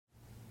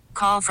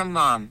call from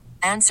mom.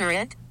 Answer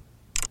it.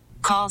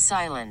 Call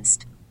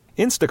silenced.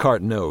 Instacart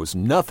knows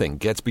nothing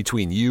gets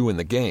between you and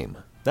the game.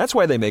 That's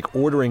why they make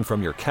ordering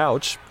from your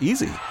couch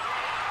easy.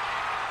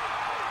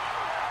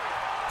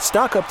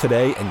 Stock up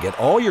today and get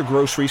all your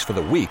groceries for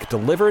the week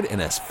delivered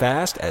in as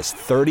fast as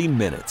 30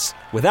 minutes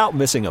without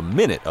missing a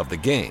minute of the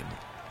game.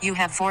 You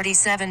have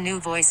 47 new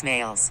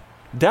voicemails.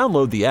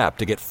 Download the app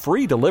to get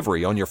free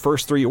delivery on your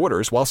first 3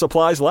 orders while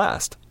supplies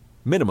last.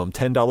 Minimum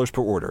 $10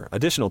 per order.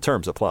 Additional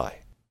terms apply.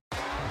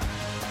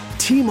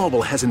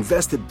 T-Mobile has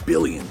invested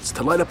billions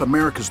to light up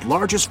America's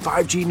largest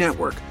 5G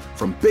network,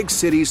 from big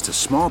cities to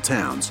small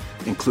towns,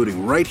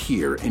 including right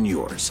here in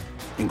yours.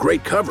 And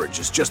great coverage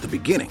is just the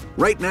beginning.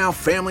 Right now,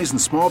 families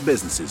and small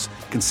businesses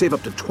can save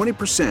up to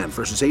 20%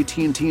 versus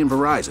AT&T and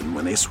Verizon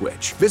when they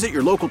switch. Visit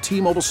your local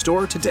T-Mobile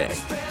store today.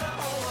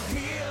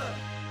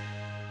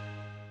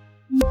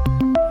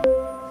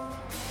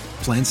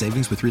 Plan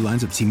savings with 3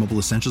 lines of T-Mobile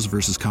Essentials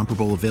versus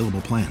comparable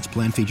available plans.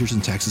 Plan features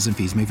and taxes and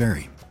fees may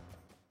vary.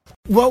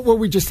 What were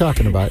we just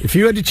talking about? If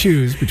you had to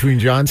choose between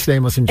John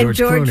Stamos and George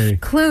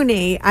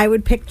Clooney, I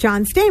would pick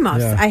John Stamos.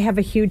 Yeah. I have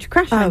a huge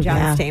crush on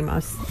John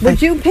Stamos.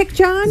 Would you pick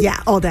John?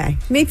 Yeah, all day.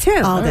 Me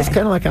too. All day. It's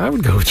kind of like I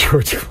would go with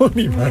George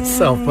Clooney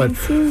myself, but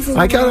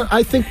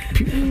I think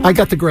I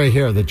got the gray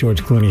hair that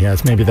George Clooney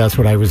has. Maybe that's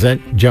what I was at.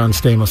 John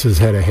Stamos'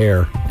 head of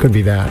hair could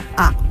be that.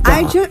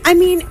 I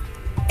mean,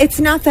 it's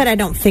not that I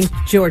don't think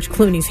George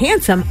Clooney's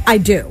handsome. I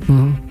do.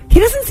 Mm-hmm. He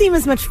doesn't seem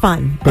as much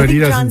fun. But I think he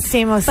John doesn't-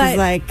 Stamos is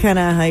like kind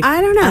of like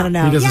I don't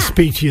know. He doesn't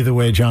speak to you the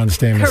way John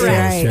Stamos Correct.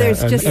 does. Yeah.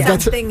 There's just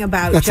And something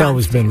about That's John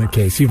always been the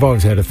case. You've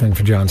always had a thing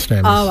for John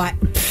Stamos. Oh,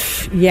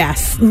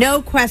 yes.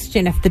 No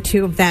question if the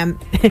two of them...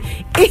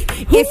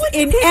 if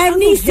in pick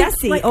any Uncle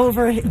Jesse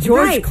over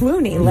George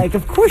Clooney? Like,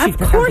 of course Of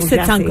course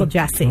it's Uncle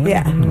Jesse.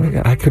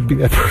 Yeah. I could be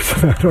that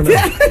person. I don't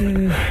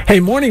know.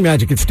 Hey, Morning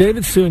Magic. It's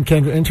David, Sue, and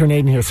Kendra, intern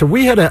Aiden here. So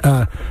we had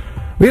a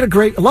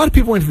lot of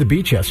people went to the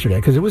beach yesterday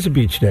because it was a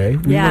beach day.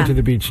 We went to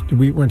the beach.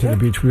 We went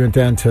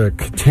down to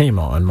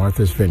Katama on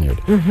Martha's Vineyard.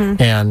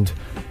 Mm-hmm. And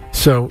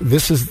so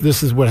this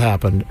is what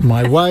happened.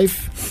 My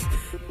wife,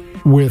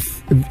 with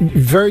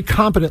very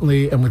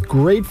competently and with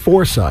great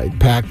foresight,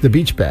 packed the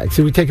beach bag.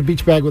 So we take a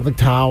beach bag with like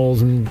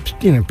towels and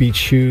beach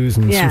shoes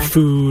and some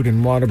food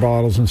and water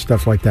bottles and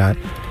stuff like that.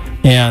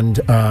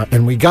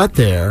 And we got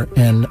there,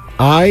 and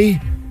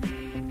I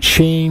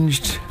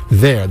changed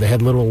there. They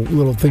had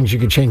little things you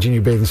could change in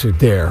your bathing suit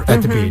there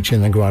at the beach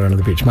and then go out onto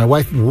the beach. My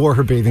wife wore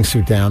her bathing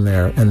suit down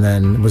there and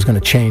then was going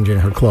to change in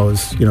her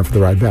clothes, for the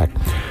ride back.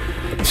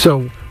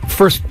 So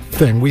first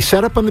thing, we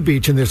set up on the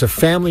beach, and there's a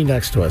family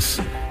next to us,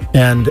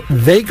 and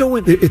they go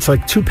in. It's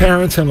like 2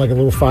 parents and like a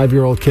little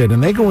 5-year-old kid,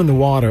 and they go in the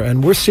water,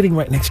 and we're sitting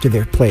right next to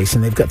their place,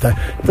 and they've got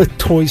the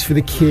toys for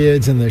the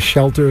kids and the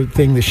shelter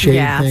thing, the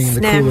shade thing, and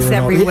the cooler and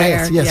all.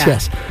 Everywhere.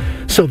 Yes.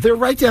 So they're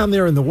right down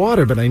there in the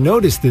water, but I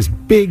noticed this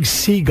big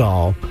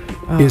seagull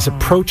is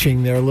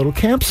approaching their little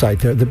campsite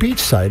there, the beach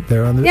site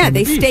there on the on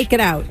the they beach. stake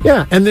it out.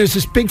 Yeah, and there's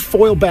this big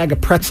foil bag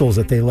of pretzels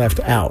that they left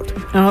out.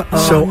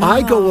 So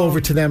I go over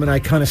to them and I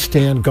kind of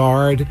stand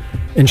guard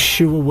and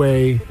shoo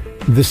away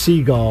the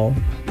seagull,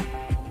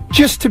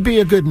 just to be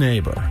a good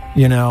neighbor,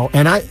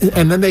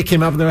 And then they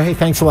came up and they were, hey,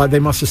 thanks a lot. They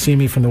must have seen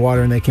me from the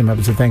water, and they came up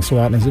and said, thanks a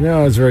lot. And I said, no,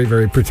 I was very,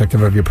 very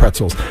protective of your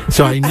pretzels.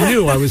 So I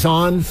knew I was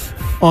on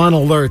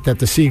alert that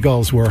the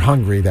seagulls were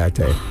hungry that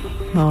day.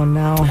 Oh,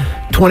 no.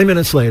 20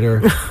 minutes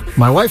later,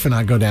 my wife and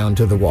I go down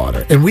to the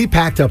water, and we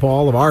packed up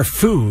all of our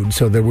food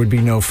so there would be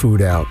no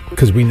food out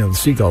because we know the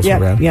seagulls were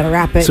around. You got to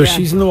wrap it. So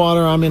she's in the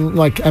water.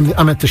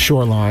 I'm at the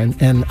shoreline,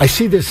 and I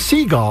see this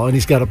seagull, and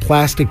he's got a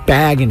plastic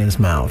bag in his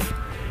mouth.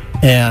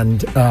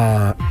 And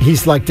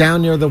he's like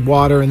down near the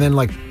water, and then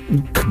like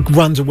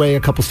runs away a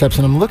couple steps,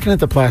 and I'm looking at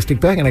the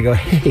plastic bag, and I go,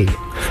 hey,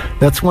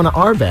 that's one of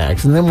our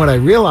bags. And then what I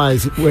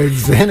realize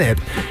was in it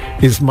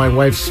is my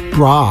wife's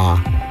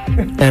bra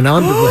and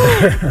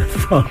underwear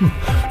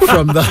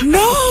from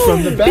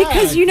the bag.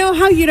 Because you know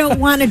how you don't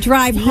want to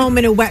drive home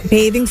in a wet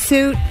bathing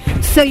suit,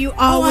 so you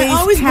always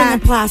bring a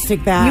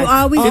plastic bag. You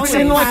always It's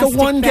in like a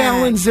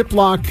 1-gallon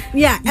Ziploc.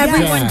 Yeah,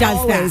 everyone does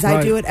always. that.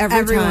 I do it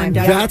every time.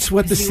 Does That's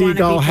what the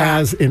seagull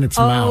has in its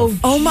mouth.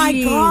 Oh my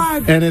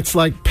God. And it's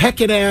like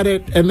pecking at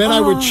it, and then I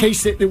would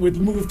chase it, and it would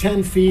move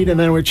 10 feet, and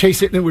then I would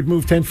chase it, and it would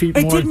move 10 feet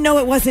more. It didn't know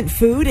it wasn't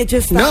food. It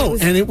just thought it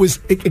was... and it was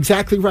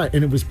exactly right,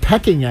 and it was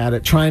pecking at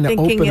it, trying to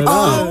Thinking open it it's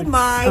up. Oh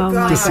my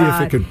God. To see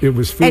if it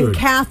was food. And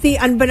Kathy,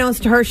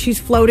 unbeknownst to her, she's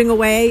floating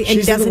away and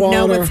She's in the doesn't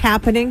know water. what's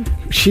happening.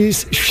 She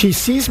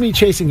sees me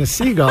chasing a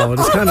seagull and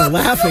is kind of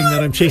laughing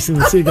that I'm chasing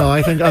the seagull.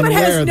 I think unaware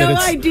has that no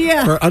it's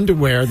idea. her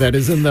underwear that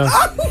is in the.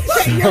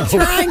 You're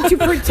trying to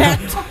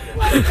protect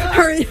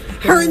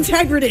her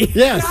integrity.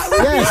 Yes,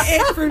 That's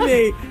it for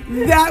me.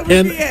 That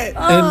would be it.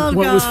 And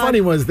what was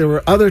funny was there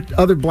were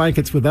other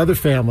blankets with other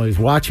families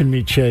watching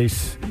me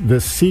chase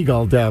this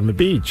seagull down the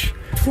beach.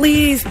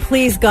 Please,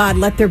 God,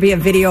 let there be a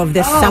video of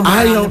this somewhere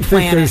I on don't the think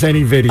planet. there's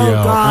any video. Oh,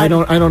 God.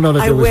 I don't know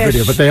that there was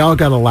video, but they all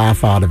got a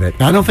laugh out of it.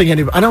 I don't think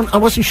I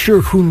wasn't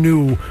sure who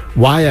knew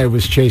why I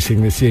was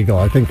chasing the seagull.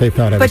 I think they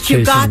thought I was chasing. But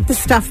you got the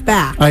stuff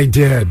back. I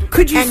did.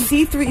 Could you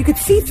see through? You could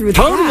see through the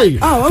Totally.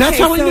 back. Oh, okay. That's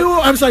how I knew.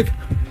 I was like,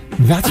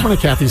 that's one of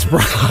Kathy's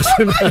bras.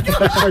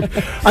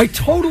 I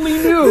totally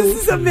knew.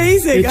 This is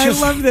amazing. I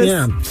love this.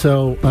 Yeah.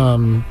 So,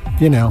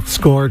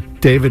 scored.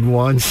 David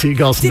won.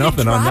 Seagulls Did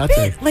nothing it drop on that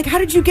it? thing. Like, how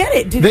did you get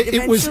it? Did it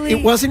eventually...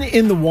 It wasn't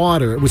in the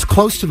water. It was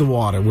close to the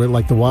water, where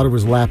like the water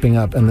was lapping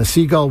up, and the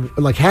seagull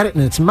like had it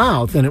in its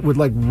mouth, and it would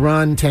like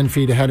run 10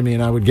 feet ahead of me,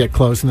 and I would get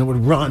close, and it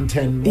would run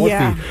 10 more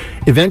feet.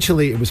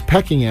 Eventually, it was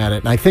pecking at it,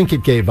 and I think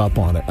it gave up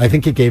on it. I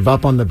think it gave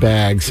up on the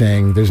bag,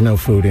 saying, "There's no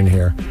food in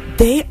here."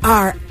 They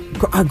are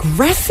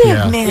aggressive,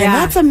 man. Yeah.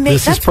 That's amazing.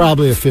 This is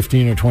probably a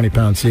 15 or 20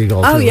 pound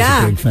seagull. Oh, so yeah.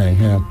 It's a big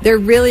thing. Yeah. They're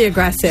really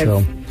aggressive.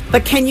 So-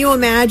 But can you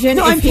imagine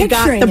No, if I'm he got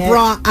picturing the it.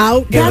 bra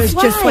out? It That's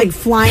was just right. like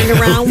flying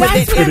around with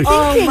That's it. what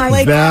I'm thinking.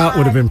 Like, That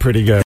would have been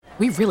pretty good.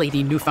 We really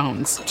need new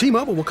phones.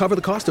 T-Mobile will cover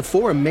the cost of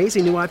 4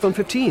 amazing new iPhone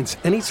 15s,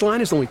 and each line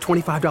is only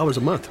 $25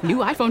 a month. New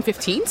iPhone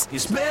 15s?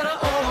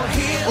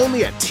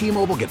 Only at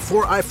T-Mobile, get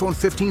 4 iPhone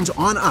 15s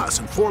on us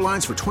and 4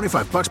 lines for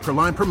 $25 per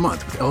line per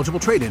month with eligible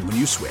trade-in when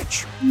you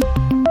switch.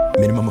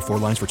 Minimum of 4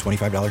 lines for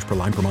 $25 per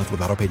line per month with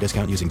autopay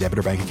discount using debit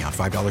or bank account.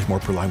 $5 more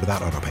per line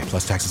without autopay,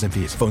 plus taxes and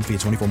fees. Phone fee at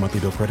 24 monthly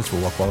bill credits for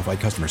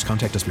well-qualified customers.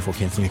 Contact us before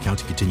canceling account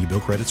to continue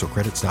bill credits or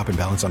credit stop and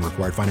balance on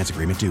required finance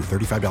agreement due.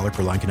 $35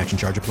 per line connection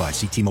charge applies.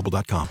 See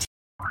T-Mobile.com.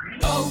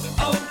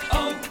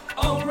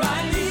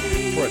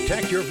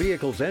 Protect your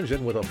vehicle's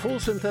engine with a full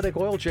synthetic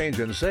oil change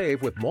and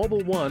save with Mobile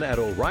One at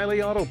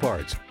O'Reilly Auto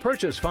Parts.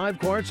 Purchase 5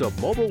 quarts of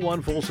Mobile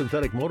One full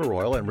synthetic motor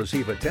oil and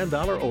receive a $10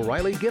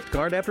 O'Reilly gift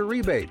card after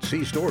rebate.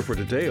 See store for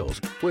details.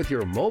 With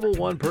your Mobile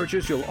One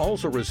purchase, you'll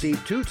also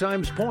receive 2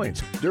 times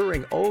points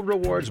during O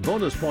Rewards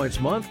Bonus Points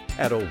Month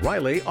at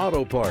O'Reilly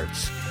Auto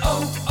Parts.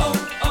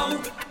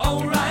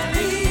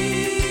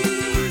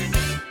 O'Reilly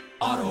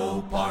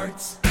Auto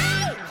Parts.